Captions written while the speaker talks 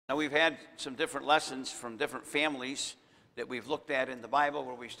Now, we've had some different lessons from different families that we've looked at in the Bible,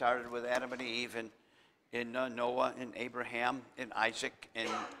 where we started with Adam and Eve, and in Noah and Abraham and Isaac. And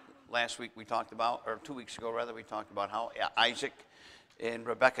last week we talked about, or 2 weeks ago rather, we talked about how Isaac and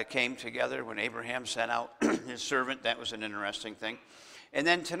Rebekah came together when Abraham sent out his servant. That was an interesting thing. And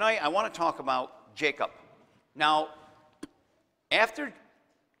then tonight I want to talk about Jacob. Now, after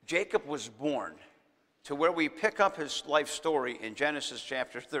Jacob was born, to where we pick up his life story in Genesis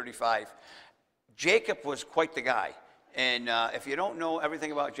chapter 35, Jacob was quite the guy. And if you don't know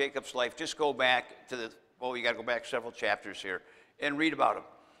everything about Jacob's life, just go back to you got to go back several chapters here and read about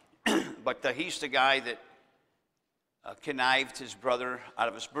him. But he's the guy that connived his brother out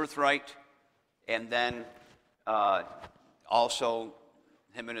of his birthright, and then also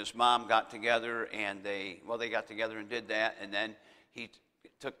him and his mom got together, and they got together and did that, and then he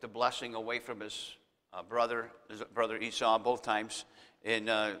took the blessing away from his brother Esau both times. And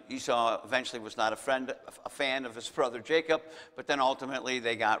Esau eventually was not a fan of his brother Jacob, but then ultimately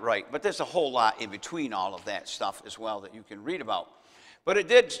they got right. But there's a whole lot in between all of that stuff as well that you can read about. But it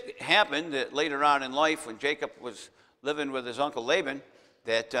did happen that later on in life, when Jacob was living with his uncle Laban,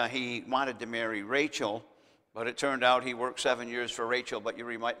 that he wanted to marry Rachel, but it turned out he worked 7 years for Rachel. But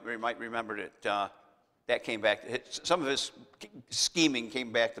you might remember that that came back. Some of his scheming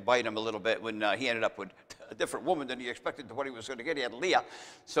came back to bite him a little bit when he ended up with a different woman than he expected to what he was going to get. He had Leah.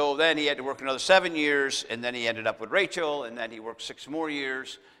 So then he had to work another 7 years, and then he ended up with Rachel, and then he worked 6 more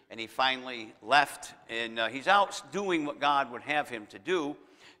years, and he finally left. And he's out doing what God would have him to do.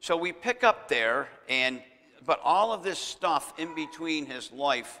 So we pick up there, but all of this stuff in between his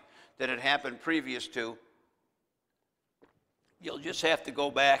life that had happened previous to, you'll just have to go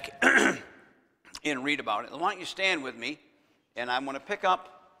back and read about it. I want you to stand with me, and I'm going to pick up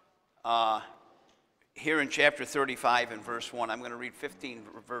here in chapter 35 and verse 1. I'm going to read 15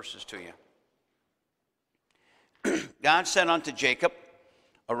 verses to you. God said unto Jacob,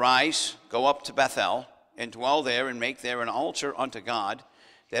 Arise, go up to Bethel, and dwell there, and make there an altar unto God,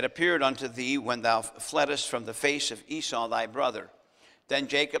 that appeared unto thee when thou fleddest from the face of Esau thy brother. Then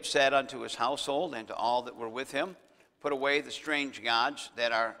Jacob said unto his household and to all that were with him, Put away the strange gods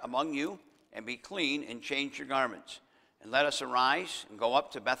that are among you, and be clean, and change your garments. And let us arise, and go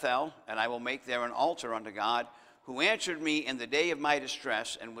up to Bethel, and I will make there an altar unto God, who answered me in the day of my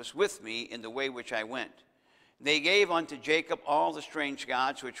distress, and was with me in the way which I went. They gave unto Jacob all the strange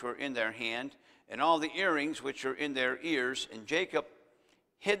gods which were in their hand, and all the earrings which were in their ears, and Jacob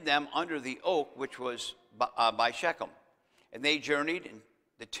hid them under the oak which was by Shechem. And they journeyed, and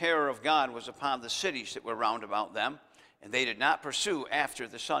the terror of God was upon the cities that were round about them, and they did not pursue after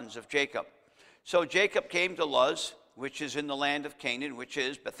the sons of Jacob. So Jacob came to Luz, which is in the land of Canaan, which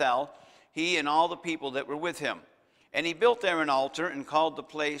is Bethel, he and all the people that were with him. And he built there an altar, and called the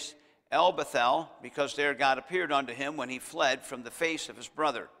place El Bethel, because there God appeared unto him when he fled from the face of his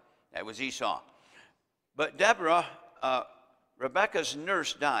brother. That was Esau. But Deborah, Rebekah's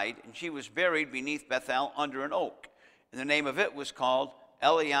nurse, died, and she was buried beneath Bethel under an oak. And the name of it was called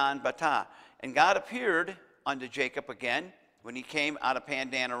Elion Batah. And God appeared unto Jacob again when he came out of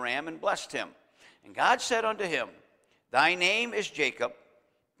Pandan Aram, and blessed him. And God said unto him, Thy name is Jacob.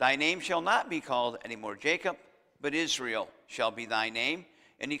 Thy name shall not be called any more Jacob, but Israel shall be thy name.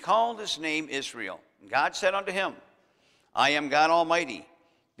 And he called his name Israel. And God said unto him, I am God Almighty.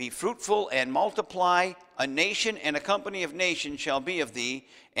 Be fruitful and multiply. A nation and a company of nations shall be of thee,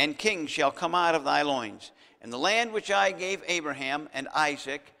 and kings shall come out of thy loins. And the land which I gave Abraham and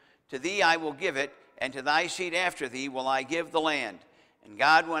Isaac, to thee I will give it, and to thy seed after thee will I give the land. And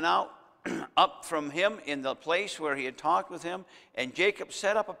God went out up from him in the place where he had talked with him, and Jacob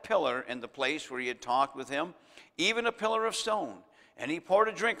set up a pillar in the place where he had talked with him, even a pillar of stone. And he poured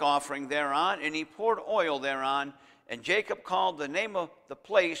a drink offering thereon, and he poured oil thereon. And Jacob called the name of the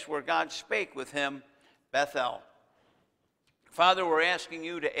place where God spake with him, Bethel. Father, we're asking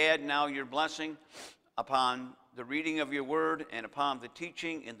you to add now your blessing upon the reading of your word, and upon the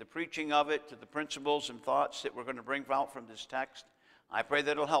teaching and the preaching of it, to the principles and thoughts that we're going to bring out from this text. I pray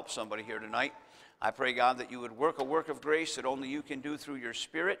that it'll help somebody here tonight. I pray, God, that you would work a work of grace that only you can do through your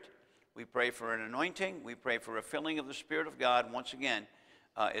Spirit. We pray for an anointing. We pray for a filling of the Spirit of God once again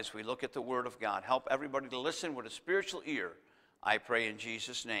as we look at the Word of God. Help everybody to listen with a spiritual ear. I pray in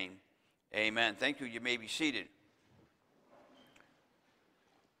Jesus' name. Amen. Thank you. You may be seated.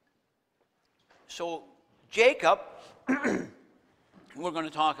 So Jacob, we're going to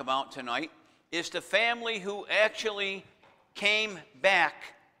talk about tonight, is the family who actually came back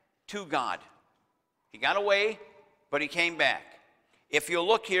to God. He got away, but he came back. If you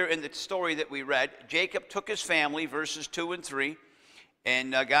look here in the story that we read, Jacob took his family, verses 2 and 3,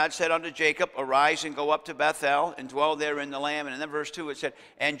 And God said unto Jacob, arise and go up to Bethel and dwell there in the land. And then verse 2 it said,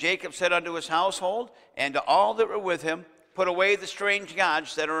 and Jacob said unto his household and to all that were with him, put away the strange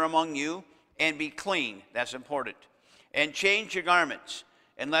gods that are among you and be clean. That's important. And change your garments.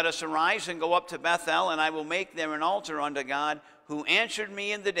 And let us arise and go up to Bethel, and I will make there an altar unto God, who answered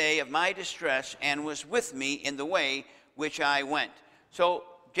me in the day of my distress and was with me in the way which I went. So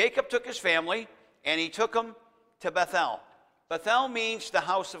Jacob took his family, and he took them to Bethel. Bethel means the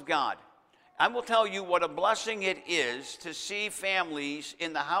house of God. I will tell you what a blessing it is to see families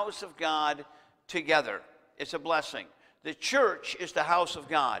in the house of God together. It's a blessing. The church is the house of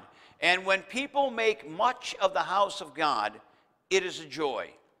God. And when people make much of the house of God, it is a joy.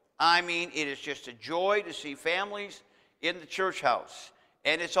 I mean, it is just a joy to see families in the church house.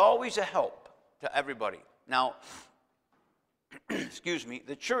 And it's always a help to everybody. Now, excuse me,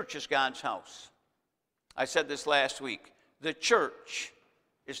 the church is God's house. I said this last week. The church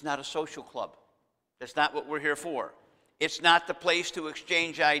is not a social club. That's not what we're here for. It's not the place to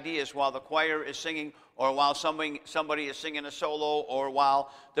exchange ideas while the choir is singing, or while somebody is singing a solo, or while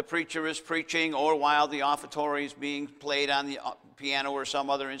the preacher is preaching, or while the offertory is being played on the piano or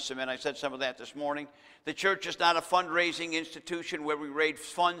some other instrument. I said some of that this morning. The church is not a fundraising institution where we raise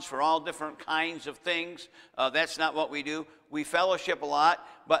funds for all different kinds of things. That's not what we do. We fellowship a lot,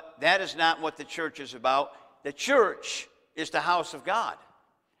 but that is not what the church is about. The church is the house of God,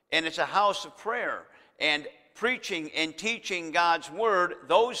 and it's a house of prayer, and preaching and teaching God's word.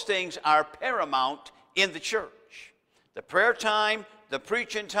 Those things are paramount in the church. The prayer time, the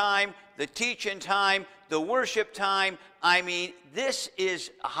preaching time, the teaching time, the worship time. I mean, this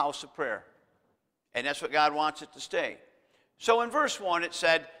is a house of prayer, and that's what God wants it to stay. So in verse 1 it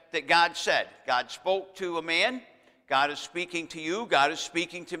said that God said. God spoke to a man. God is speaking to you. God is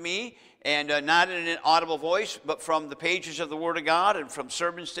speaking to me. And not in an audible voice, but from the pages of the Word of God and from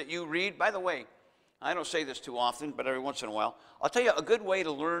sermons that you read. By the way, I don't say this too often, but every once in a while, I'll tell you a good way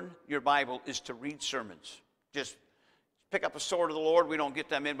to learn your Bible is to read sermons. Just pick up a sword of the Lord. We don't get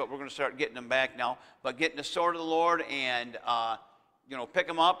them in, but we're going to start getting them back now. But getting the sword of the Lord and, pick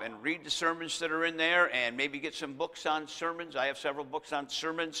them up and read the sermons that are in there, and maybe get some books on sermons. I have several books on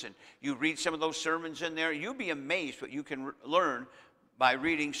sermons, and you read some of those sermons in there. You'll be amazed what you can learn by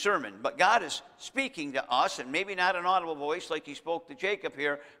reading sermon. But God is speaking to us, and maybe not an audible voice like he spoke to Jacob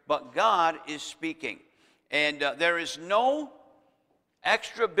here, but God is speaking. And there is no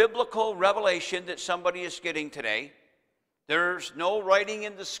extra biblical revelation that somebody is getting today. There's no writing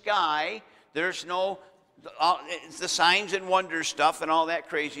in the sky. There's no the signs and wonders stuff and all that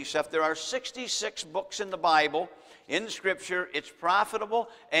crazy stuff. There are 66 books in the Bible, in the Scripture. It's profitable,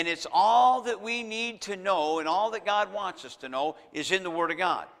 and it's all that we need to know, and all that God wants us to know is in the Word of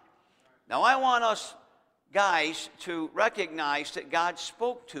God. Now, I want us guys to recognize that God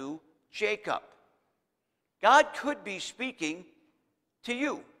spoke to Jacob. God could be speaking to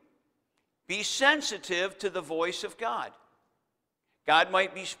you. Be sensitive to the voice of God. God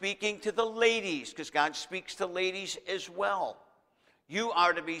might be speaking to the ladies, because God speaks to ladies as well. You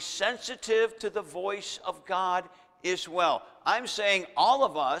are to be sensitive to the voice of God as well. I'm saying all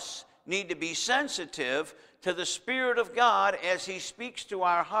of us need to be sensitive to the Spirit of God as he speaks to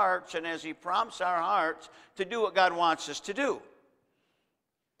our hearts and as he prompts our hearts to do what God wants us to do.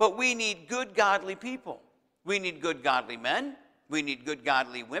 But we need good, godly people. We need good, godly men. We need good,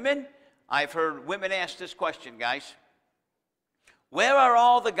 godly women. I've heard women ask this question, guys. Where are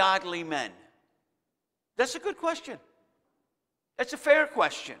all the godly men? That's a good question. That's a fair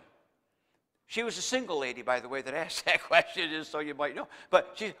question. She was a single lady, by the way, that asked that question, just so you might know.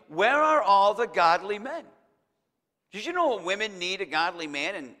 But where are all the godly men? Did you know women need a godly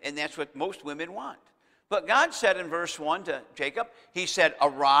man, and that's what most women want? But God said in verse 1 to Jacob, he said,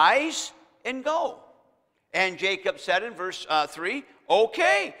 arise and go. And Jacob said in verse 3,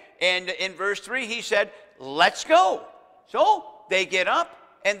 okay. And in verse 3, he said, let's go. So they get up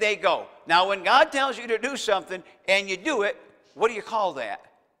and they go. Now, when God tells you to do something and you do it, what do you call that?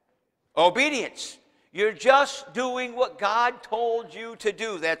 Obedience. You're just doing what God told you to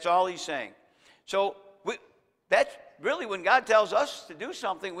do. That's all he's saying. So that's really when God tells us to do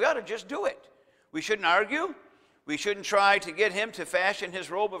something, we ought to just do it. We shouldn't argue. We shouldn't try to get him to fashion his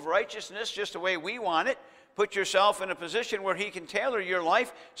robe of righteousness just the way we want it. Put yourself in a position where he can tailor your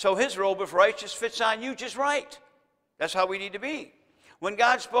life so his robe of righteousness fits on you just right. That's how we need to be. When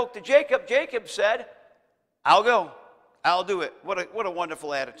God spoke to Jacob, Jacob said, I'll go. I'll do it. What a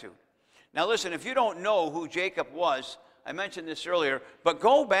wonderful attitude. Now listen, if you don't know who Jacob was, I mentioned this earlier, but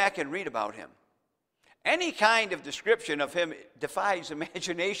go back and read about him. Any kind of description of him defies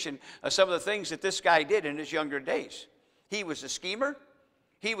imagination of some of the things that this guy did in his younger days. He was a schemer.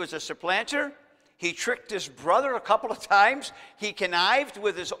 He was a supplanter. He tricked his brother a couple of times. He connived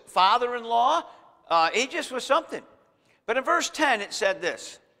with his father-in-law. He just was something. But in verse 10, it said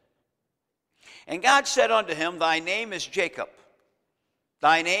this. And God said unto him, Thy name is Jacob.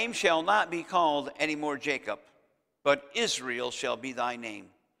 Thy name shall not be called any more Jacob, but Israel shall be thy name.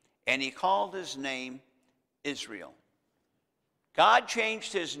 And he called his name Israel. God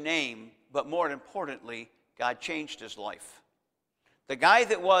changed his name, but more importantly, God changed his life. The guy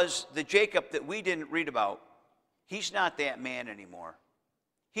that was the Jacob that we didn't read about, he's not that man anymore.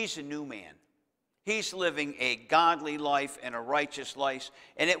 He's a new man. He's living a godly life and a righteous life.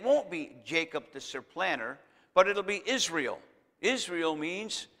 And it won't be Jacob the supplanter, but it'll be Israel. Israel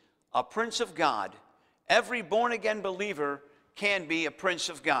means a prince of God. Every born-again believer can be a prince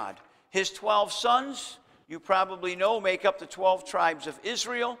of God. His 12 sons, you probably know, make up the 12 tribes of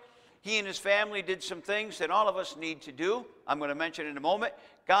Israel. He and his family did some things that all of us need to do. I'm going to mention in a moment.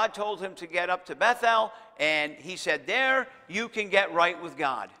 God told him to get up to Bethel, and he said, there you can get right with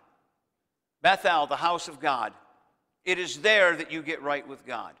God. Bethel, the house of God. It is there that you get right with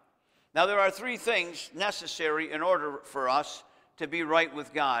God. Now, there are 3 things necessary in order for us to be right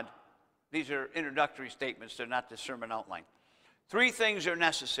with God. These are introductory statements. They're not the sermon outline. 3 things are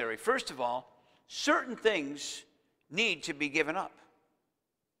necessary. First of all, certain things need to be given up.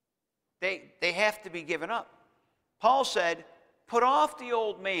 They have to be given up. Paul said, put off the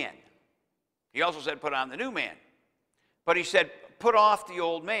old man. He also said, put on the new man. But he said, put off the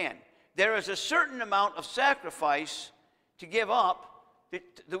old man. There is a certain amount of sacrifice to give up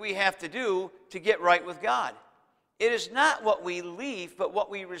that we have to do to get right with God. It is not what we leave, but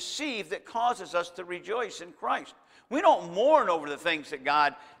what we receive that causes us to rejoice in Christ. We don't mourn over the things that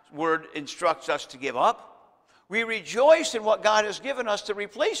God's word instructs us to give up. We rejoice in what God has given us to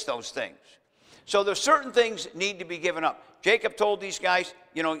replace those things. So there's certain things that need to be given up. Jacob told these guys,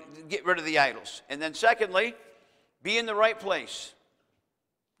 get rid of the idols. And then secondly, be in the right place.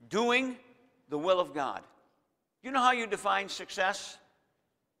 Doing the will of God. You know how you define success?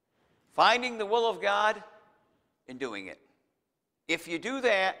 Finding the will of God and doing it. If you do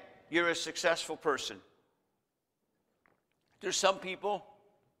that, you're a successful person. There's some people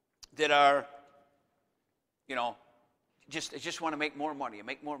that are, just want to make more money and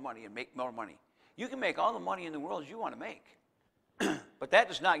make more money and make more money. You can make all the money in the world you want to make. But that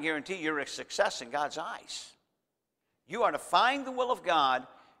does not guarantee you're a success in God's eyes. You are to find the will of God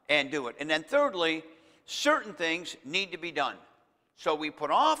and do it. And then thirdly, certain things need to be done. So we put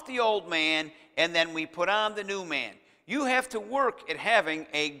off the old man and then we put on the new man. You have to work at having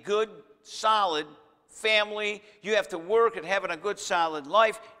a good, solid family. You have to work at having a good, solid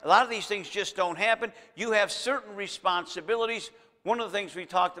life. A lot of these things just don't happen. You have certain responsibilities. One of the things we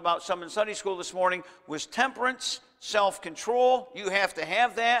talked about some in Sunday school this morning was temperance, self-control. You have to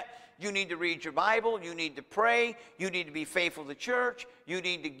have that. You need to read your Bible. You need to pray. You need to be faithful to church. You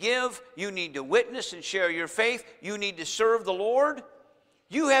need to give. You need to witness and share your faith. You need to serve the Lord.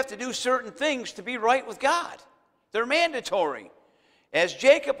 You have to do certain things to be right with God. They're mandatory. As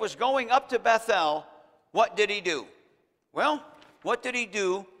Jacob was going up to Bethel, what did he do? Well, what did he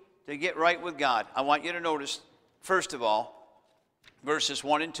do to get right with God? I want you to notice, first of all, verses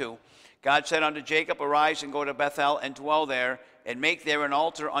 1 and 2. God said unto Jacob, Arise and go to Bethel and dwell there, and make there an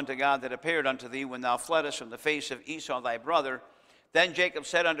altar unto God that appeared unto thee when thou fleddest from the face of Esau thy brother. Then Jacob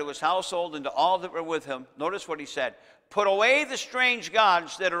said unto his household and to all that were with him, notice what he said, Put away the strange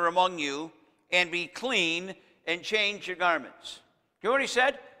gods that are among you, and be clean, and change your garments. You know what he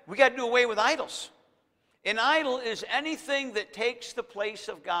said? We got to do away with idols. An idol is anything that takes the place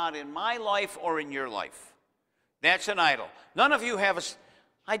of God in my life or in your life. That's an idol. None of you have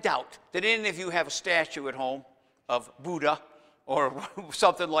I doubt that any of you have a statue at home of Buddha or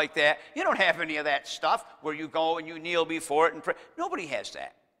something like that. You don't have any of that stuff where you go and you kneel before it and pray. Nobody has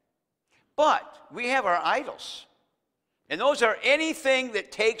that. But we have our idols. And those are anything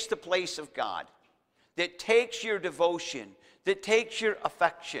that takes the place of God, that takes your devotion, that takes your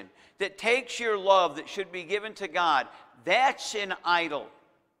affection, that takes your love that should be given to God. That's an idol.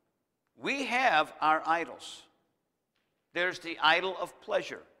 We have our idols. There's the idol of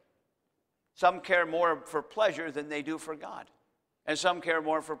pleasure. Some care more for pleasure than they do for God. And some care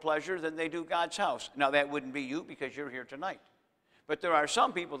more for pleasure than they do God's house. Now, that wouldn't be you because you're here tonight. But there are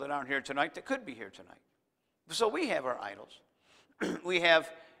some people that aren't here tonight that could be here tonight. So we have our idols. We have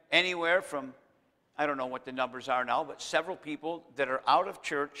anywhere from, I don't know what the numbers are now, but several people that are out of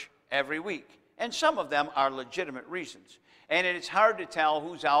church every week. And some of them are legitimate reasons. And it's hard to tell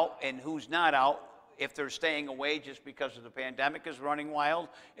who's out and who's not out if they're staying away just because of the pandemic is running wild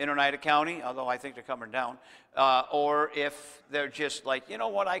in Oneida County, although I think they're coming down, or if they're just like, you know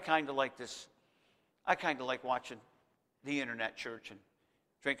what, I kind of like this. I kind of like watching the internet church and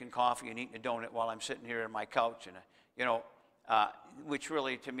drinking coffee and eating a donut while I'm sitting here on my couch, and you know, which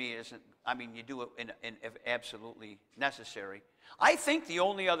really to me isn't. I mean, you do it if absolutely necessary. I think the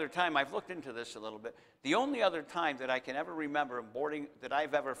only other time, I've looked into this a little bit, the only other time that I can ever remember that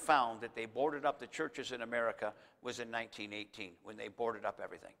I've ever found that they boarded up the churches in America was in 1918, when they boarded up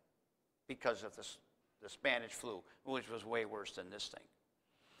everything because of the Spanish flu, which was way worse than this thing.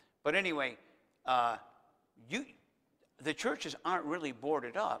 But anyway, the churches aren't really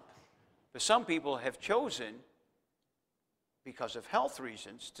boarded up, but some people have chosen, because of health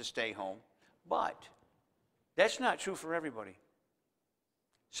reasons, to stay home, but that's not true for everybody.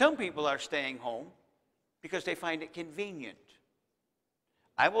 Some people are staying home because they find it convenient.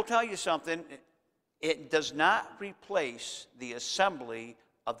 I will tell you something, it does not replace the assembly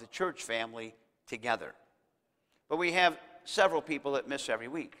of the church family together. But we have several people that miss every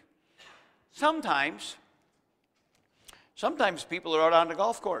week. Sometimes people are out on the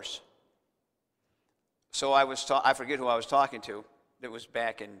golf course. So I forget who I was talking to. It was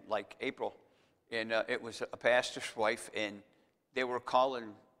back in like April, and it was a pastor's wife, and they were calling,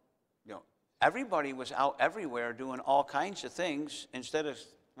 you know, everybody was out everywhere doing all kinds of things instead of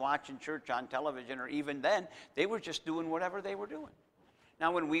watching church on television, or even then, they were just doing whatever they were doing.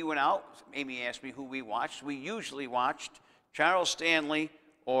 Now, when we went out, Amy asked me who we watched. We usually watched Charles Stanley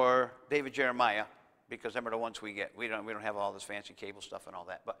or David Jeremiah, because them are the ones we get. We don't have all this fancy cable stuff and all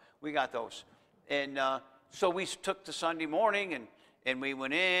that, but we got those. And so we took the Sunday morning, and we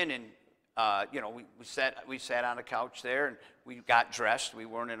went in, and you know, we sat on a couch there, and we got dressed. We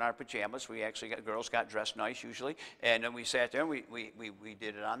weren't in our pajamas. We actually girls got dressed nice usually, and then we sat there and we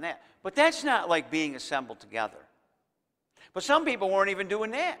did it on that. But that's not like being assembled together. But some people weren't even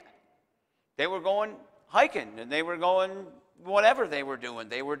doing that. They were going hiking, and they were going whatever they were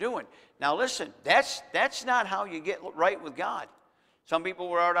doing. Now listen, that's not how you get right with God. Some people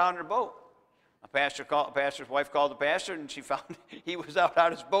were out on their boat. A pastor's wife called the pastor, and she found he was out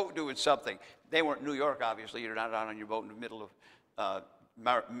on his boat doing something. They weren't in New York, obviously. You're not out on your boat in the middle of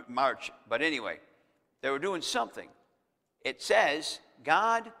March. But anyway, they were doing something. It says,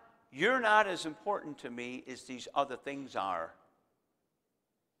 God, you're not as important to me as these other things are.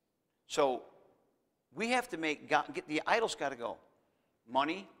 So we have to make God, the idols got to go.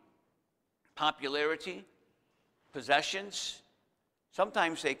 Money, popularity, possessions,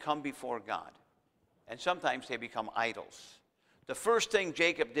 sometimes they come before God. And sometimes they become idols. The first thing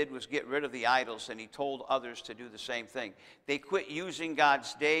Jacob did was get rid of the idols, and he told others to do the same thing. They quit using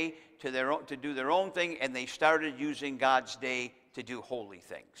God's day to do their own thing, and they started using God's day to do holy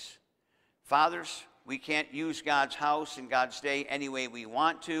things. Fathers, we can't use God's house and God's day any way we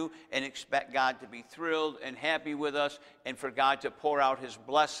want to and expect God to be thrilled and happy with us and for God to pour out his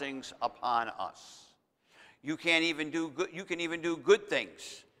blessings upon us. You can even do good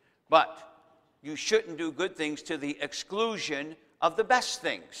things, but you shouldn't do good things to the exclusion of the best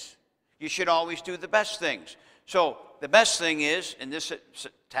things. You should always do the best things. So the best thing is, in this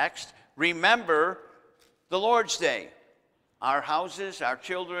text, remember the Lord's Day. Our houses, our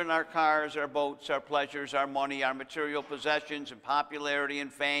children, our cars, our boats, our pleasures, our money, our material possessions and popularity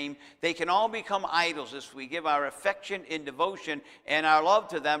and fame, they can all become idols if we give our affection and devotion and our love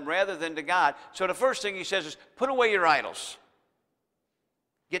to them rather than to God. So the first thing he says is, put away your idols.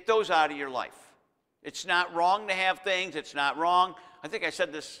 Get those out of your life. It's not wrong to have things. It's not wrong. I think I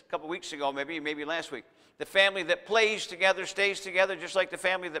said this a couple weeks ago, maybe last week. The family that plays together stays together, just like the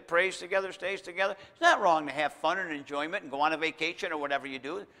family that prays together stays together. It's not wrong to have fun and enjoyment and go on a vacation or whatever you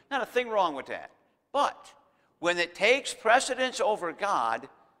do. Not a thing wrong with that. But when it takes precedence over God,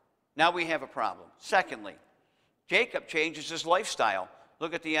 now we have a problem. Secondly, Jacob changes his lifestyle.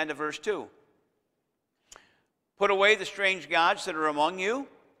 Look at the end of verse 2. Put away the strange gods that are among you,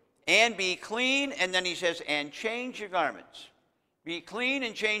 and be clean, and then he says, and change your garments. Be clean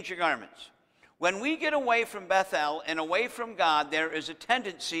and change your garments. When we get away from Bethel and away from God, there is a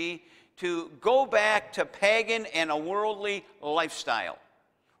tendency to go back to pagan and a worldly lifestyle.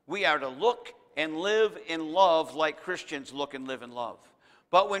 We are to look and live in love like Christians look and live in love.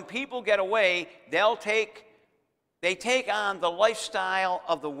 But when people get away, they take on the lifestyle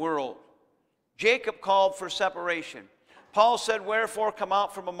of the world. Jacob called for separation. Paul said, wherefore come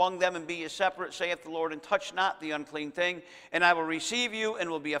out from among them and be ye separate, saith the Lord, and touch not the unclean thing, and I will receive you, and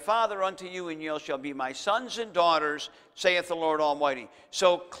will be a father unto you, and ye shall be my sons and daughters, saith the Lord Almighty.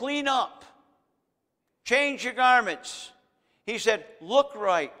 So clean up, change your garments. He said, look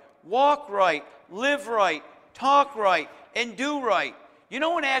right, walk right, live right, talk right, and do right. You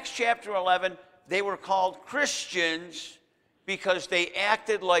know, in Acts chapter 11, they were called Christians because they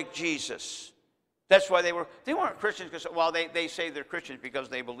acted like Jesus. That's why they weren't Christians because, well, they say they're Christians because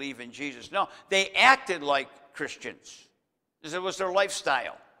they believe in Jesus. No, they acted like Christians. It was their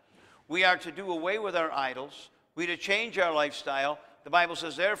lifestyle. We are to do away with our idols. We are to change our lifestyle. The Bible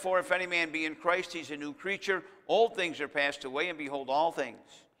says, therefore, if any man be in Christ, he's a new creature. Old things are passed away, and behold, all things.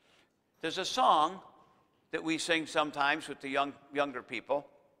 There's a song that we sing sometimes with the younger people.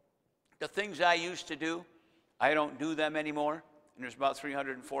 The things I used to do, I don't do them anymore. And there's about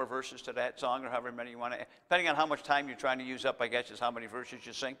 304 verses to that song, or however many you want to. Depending on how much time you're trying to use up, I guess, is how many verses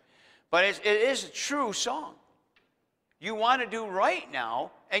you sing. But it is a true song. You want to do right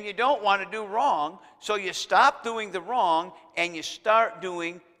now, and you don't want to do wrong, so you stop doing the wrong, and you start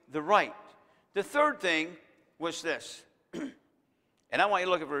doing the right. The third thing was this, and I want you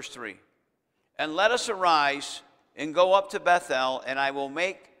to look at verse 3. And let us arise and go up to Bethel, and I will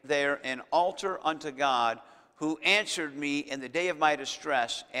make there an altar unto God, who answered me in the day of my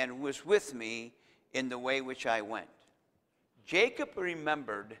distress, and was with me in the way which I went. Jacob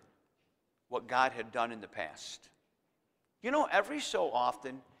remembered what God had done in the past. You know, every so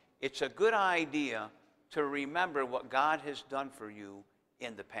often, it's a good idea to remember what God has done for you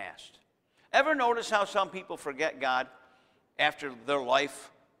in the past. Ever notice how some people forget God after their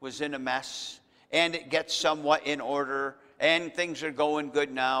life was in a mess, and it gets somewhat in order, and things are going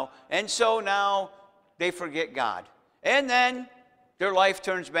good now, and so now they forget God. And then their life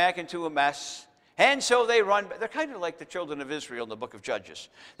turns back into a mess, and so they run. They're kind of like the children of Israel in the book of Judges.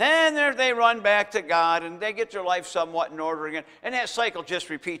 Then they run back to God, and they get their life somewhat in order again. And that cycle just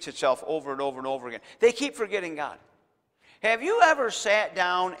repeats itself over and over and over again. They keep forgetting God. Have you ever sat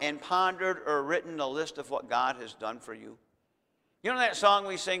down and pondered or written a list of what God has done for you? You know that song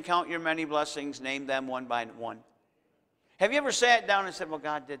we sing, Count Your Many Blessings, Name Them One by One? Have you ever sat down and said, well,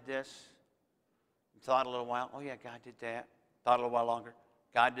 God did this? And thought a little while, oh yeah, God did that. Thought a little while longer,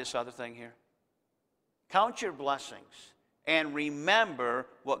 God did this other thing here. Count your blessings and remember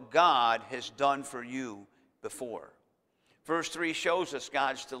what God has done for you before. Verse 3 shows us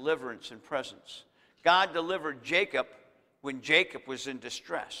God's deliverance and presence. God delivered Jacob when Jacob was in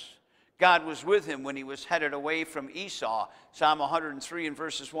distress. God was with him when he was headed away from Esau. Psalm 103 and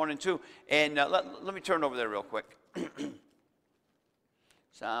verses 1 and 2. And let me turn over there real quick.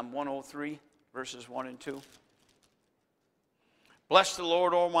 Psalm 103, verses 1 and 2. Bless the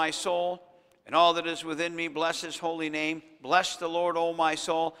Lord, O my soul, and all that is within me, bless his holy name. Bless the Lord, O my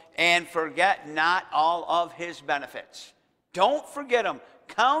soul, and forget not all of his benefits. Don't forget them.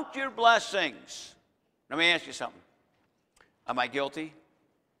 Count your blessings. Let me ask you something. Am I guilty?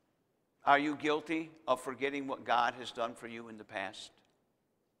 Are you guilty of forgetting what God has done for you in the past?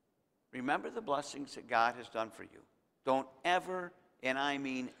 Remember the blessings that God has done for you. Don't ever, and I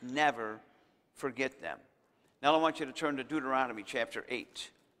mean never, forget them. Now I want you to turn to Deuteronomy chapter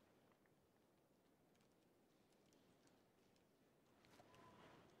 8.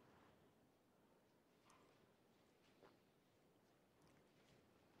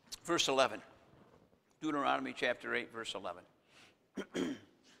 Verse 11. Deuteronomy chapter 8, verse 11.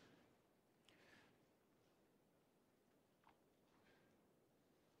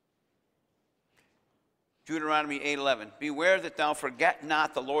 Deuteronomy 8:11. Beware that thou forget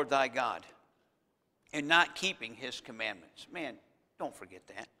not the Lord thy God, and not keeping his commandments. Man, don't forget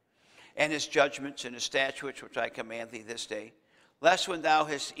that. And his judgments and his statutes which I command thee this day. Lest when thou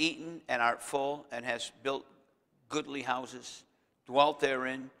hast eaten and art full, and hast built goodly houses, dwelt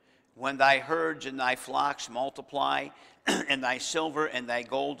therein, when thy herds and thy flocks multiply, and thy silver and thy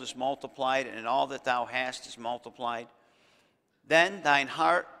gold is multiplied, and all that thou hast is multiplied, then thine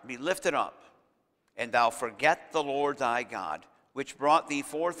heart be lifted up, and thou forget the Lord thy God, which brought thee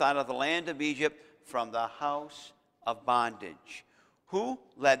forth out of the land of Egypt from the house of bondage, who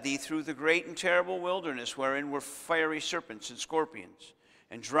led thee through the great and terrible wilderness, wherein were fiery serpents and scorpions,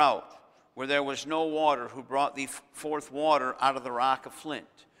 and drought, where there was no water, who brought thee forth water out of the rock of flint,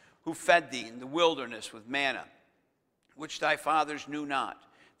 who fed thee in the wilderness with manna, which thy fathers knew not,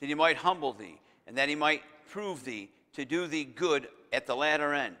 that he might humble thee, and that he might prove thee to do thee good at the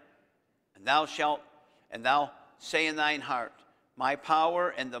latter end. And thou say in thine heart, my power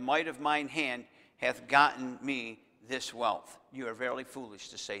and the might of mine hand hath gotten me this wealth. You are verily foolish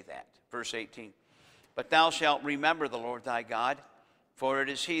to say that. Verse 18. But thou shalt remember the Lord thy God, for it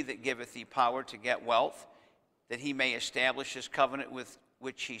is he that giveth thee power to get wealth, that he may establish his covenant with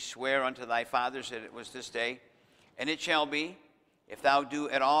which he sware unto thy fathers, that it was this day. And it shall be, If thou do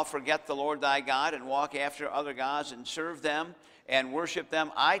at all forget the Lord thy God, and walk after other gods, and serve them, and worship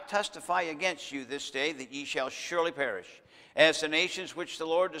them, I testify against you this day that ye shall surely perish. As the nations which the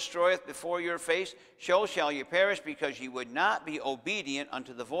Lord destroyeth before your face, so shall ye perish, because ye would not be obedient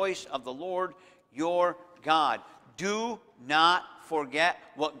unto the voice of the Lord your God. Do not forget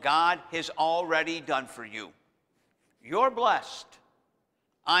what God has already done for you. You're blessed.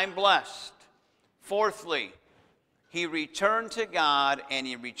 I'm blessed. Fourthly, he returned to God and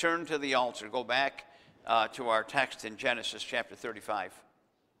he returned to the altar. Go back to our text in Genesis chapter 35.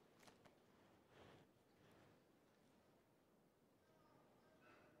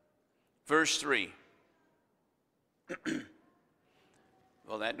 Verse 3.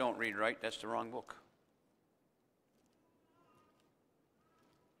 Well, that don't read right. That's the wrong book.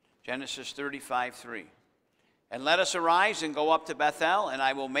 Genesis 35:3. And let us arise and go up to Bethel, and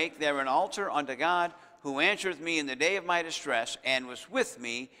I will make there an altar unto God, who answereth me in the day of my distress, and was with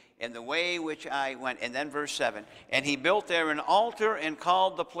me in the way which I went. And then verse 7. And he built there an altar, and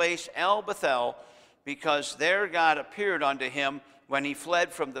called the place El Bethel, because there God appeared unto him when he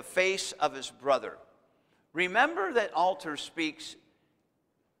fled from the face of his brother. Remember that altar speaks,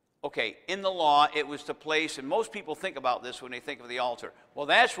 okay, in the law, it was the place, and most people think about this when they think of the altar. Well,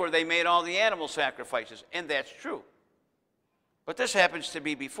 that's where they made all the animal sacrifices, and that's true. But this happens to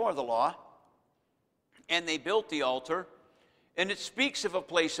be before the law, and they built the altar, and it speaks of a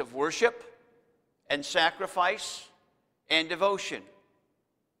place of worship and sacrifice and devotion.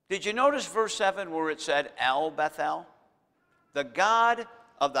 Did you notice verse 7 where it said El Bethel? The God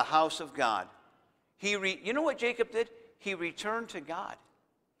of the house of God. You know what Jacob did? He returned to God.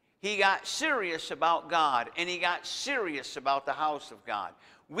 He got serious about God, and he got serious about the house of God.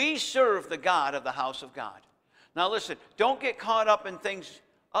 We serve the God of the house of God. Now listen, don't get caught up in things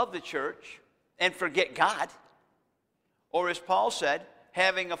of the church and forget God. Or as Paul said,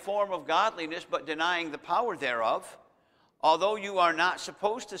 having a form of godliness but denying the power thereof. Although you are not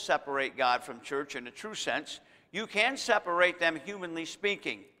supposed to separate God from church in a true sense, you can separate them humanly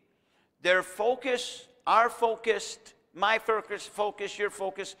speaking. Their focus, our focus, my focus, your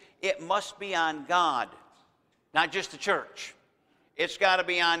focus, it must be on God, not just the church. It's got to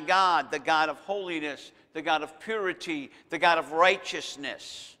be on God, the God of holiness, the God of purity, the God of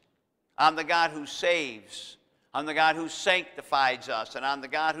righteousness. On the God who saves, on the God who sanctifies us, and on the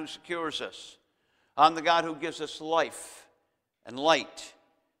God who secures us, on the God who gives us life and light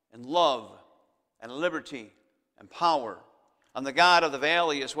and love and liberty and power, on the God of the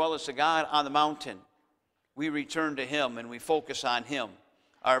valley as well as the God on the mountain. We return to him and we focus on him.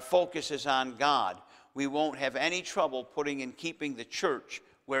 Our focus is on God. We won't have any trouble putting and keeping the church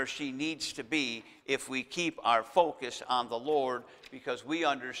where she needs to be if we keep our focus on the Lord, because we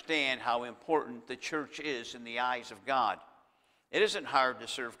understand how important the church is in the eyes of God. It isn't hard to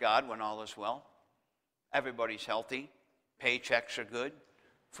serve God when all is well. Everybody's healthy. Paychecks are good.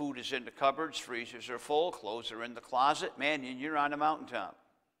 Food is in the cupboards. Freezers are full. Clothes are in the closet. Man, you're on a mountaintop.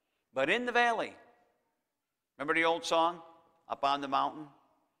 But in the valley, remember the old song, Up on the Mountain?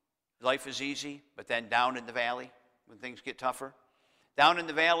 Life is easy, but then down in the valley when things get tougher. Down in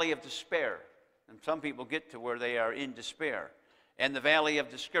the valley of despair, and some people get to where they are in despair, and the valley of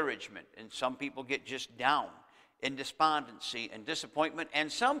discouragement, and some people get just down in despondency and disappointment,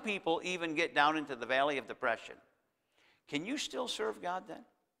 and some people even get down into the valley of depression. Can you still serve God then?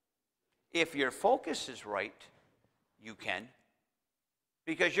 If your focus is right, you can,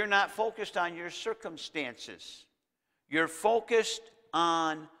 because you're not focused on your circumstances. You're focused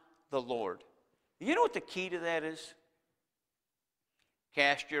on the Lord. You know what the key to that is?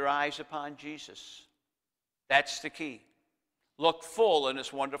 Cast your eyes upon Jesus. That's the key. Look full in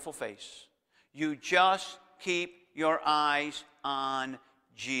his wonderful face. You just keep your eyes on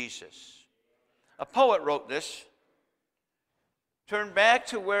Jesus. A poet wrote this. Turn back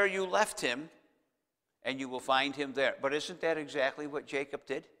to where you left him, and you will find him there. But isn't that exactly what Jacob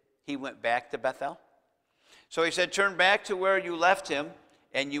did? He went back to Bethel. So he said, turn back to where you left him,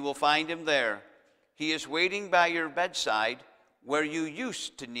 and you will find him there. He is waiting by your bedside, where you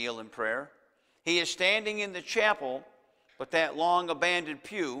used to kneel in prayer. He is standing in the chapel, but that long abandoned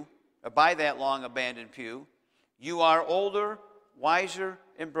pew, or by that long abandoned pew, you are older, wiser,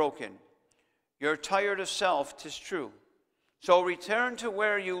 and broken. You're tired of self, 'tis true. So return to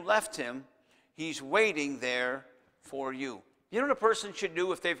where you left him. He's waiting there for you. You know what a person should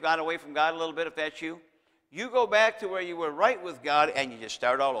do if they've got away from God a little bit, if that's you? You go back to where you were right with God, and you just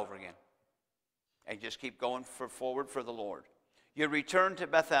start all over again. And just keep going forward for the Lord. You return to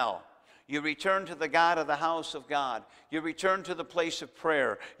Bethel. You return to the God of the house of God. You return to the place of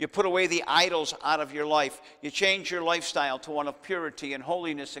prayer. You put away the idols out of your life. You change your lifestyle to one of purity and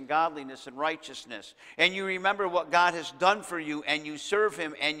holiness and godliness and righteousness. And you remember what God has done for you, and you serve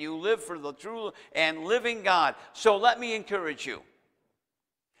him, and you live for the true and living God. So let me encourage you.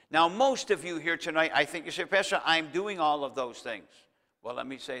 Now, most of you here tonight, I think you say, Pastor, I'm doing all of those things. Well, let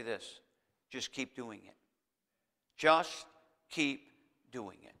me say this. Just keep doing it. Just keep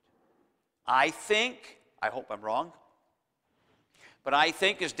doing it. I think, I hope I'm wrong, but I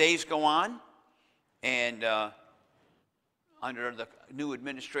think as days go on, and under the new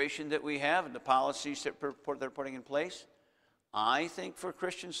administration that we have and the policies that they're putting in place, I think for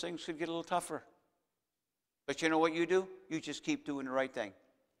Christians things could get a little tougher. But you know what you do? You just keep doing the right thing.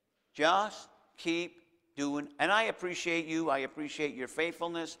 Just keep doing, and I appreciate you. I appreciate your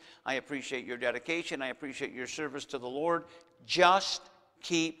faithfulness. I appreciate your dedication. I appreciate your service to the Lord. Just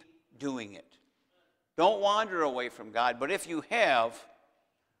keep doing it. Don't wander away from God, but if you have,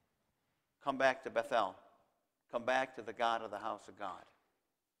 come back to Bethel. Come back to the God of the house of God,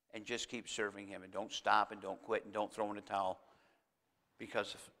 and just keep serving him, and don't stop and don't quit and don't throw in the towel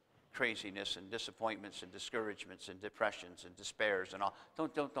because of craziness and disappointments and discouragements and depressions and despairs and all.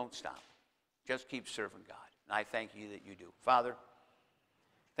 Don't stop. Just keep serving God. And I thank you that you do. Father,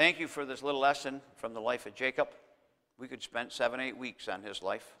 thank you for this little lesson from the life of Jacob. We could spend 7-8 weeks on his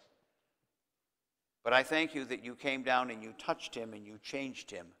life. But I thank you that you came down and you touched him and you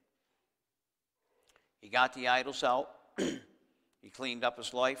changed him. He got the idols out. He cleaned up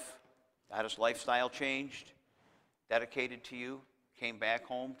his life, got his lifestyle changed, dedicated to you, came back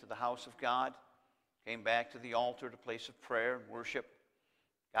home to the house of God, came back to the altar, the place of prayer and worship,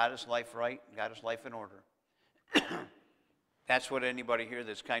 got his life right, got his life in order. That's what anybody here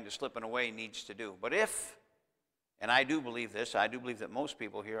that's kind of slipping away needs to do. But if, and I do believe this, I do believe that most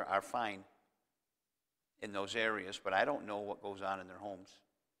people here are fine in those areas, but I don't know what goes on in their homes.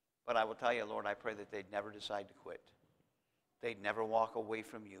 But I will tell you, Lord, I pray that they'd never decide to quit. They'd never walk away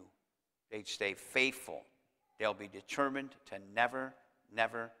from you. They'd stay faithful. They'll be determined to never,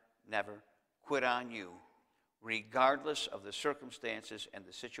 never, never quit on you, regardless of the circumstances and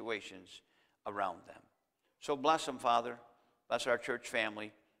the situations around them. So bless them, Father. Bless our church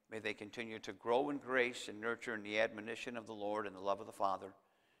family. May they continue to grow in grace and nurture in the admonition of the Lord and the love of the Father.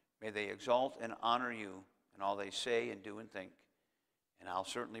 May they exalt and honor you in all they say and do and think. And I'll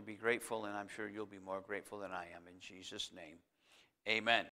certainly be grateful, and I'm sure you'll be more grateful than I am. In Jesus' name, amen.